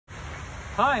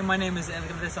Hi, my name is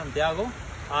Enrique Santiago.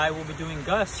 I will be doing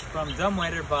Gus from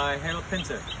Dumbwaiter by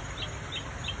Pinter.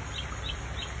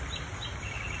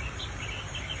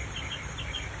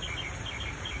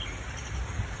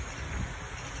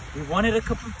 We wanted a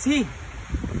cup of tea.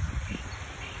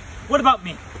 What about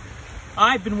me?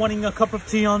 I've been wanting a cup of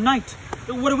tea all night.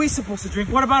 What are we supposed to drink?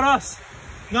 What about us?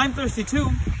 I'm thirsty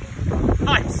too.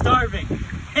 I'm starving.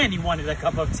 And he wanted a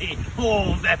cup of tea.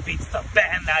 Oh, that beats the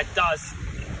band, that does.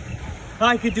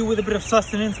 I could do with a bit of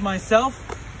sustenance myself.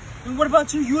 And what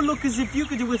about you? You look as if you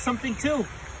could do with something too.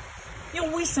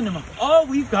 We send him up all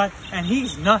we've got, and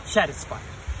he's not satisfied.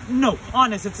 No,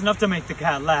 honest, it's enough to make the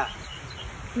cat laugh.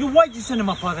 Why'd you send him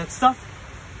up all that stuff?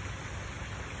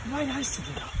 Why'd I send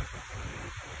it up?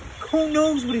 Who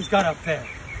knows what he's got up there?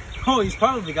 Oh, he's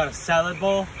probably got a salad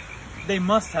bowl. They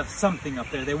must have something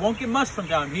up there. They won't get much from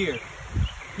down here.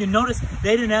 You notice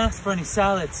they didn't ask for any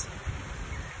salads.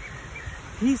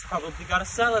 He's probably got a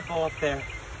salad bowl up there.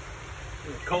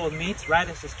 With cold meats,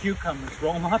 radishes, cucumbers,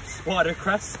 roll mops,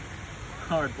 watercress,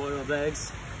 hard-boiled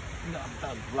eggs.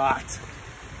 A lot.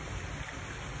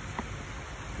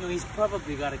 He's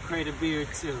probably got a crate of beer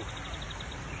too.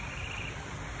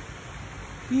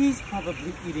 He's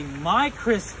probably eating my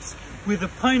crisps with a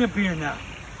pint of beer now.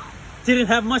 Didn't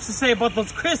have much to say about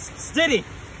those crisps, did he?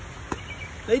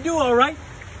 They do all right.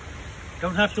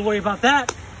 Don't have to worry about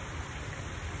that.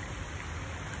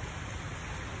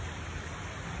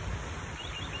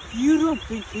 You don't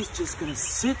think he's just gonna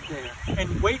sit there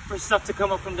and wait for stuff to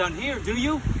come up from down here, do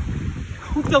you?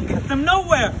 They'll get them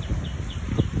nowhere.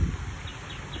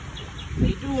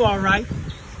 They do all right.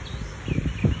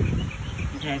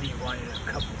 And he wanted a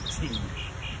cup of tea.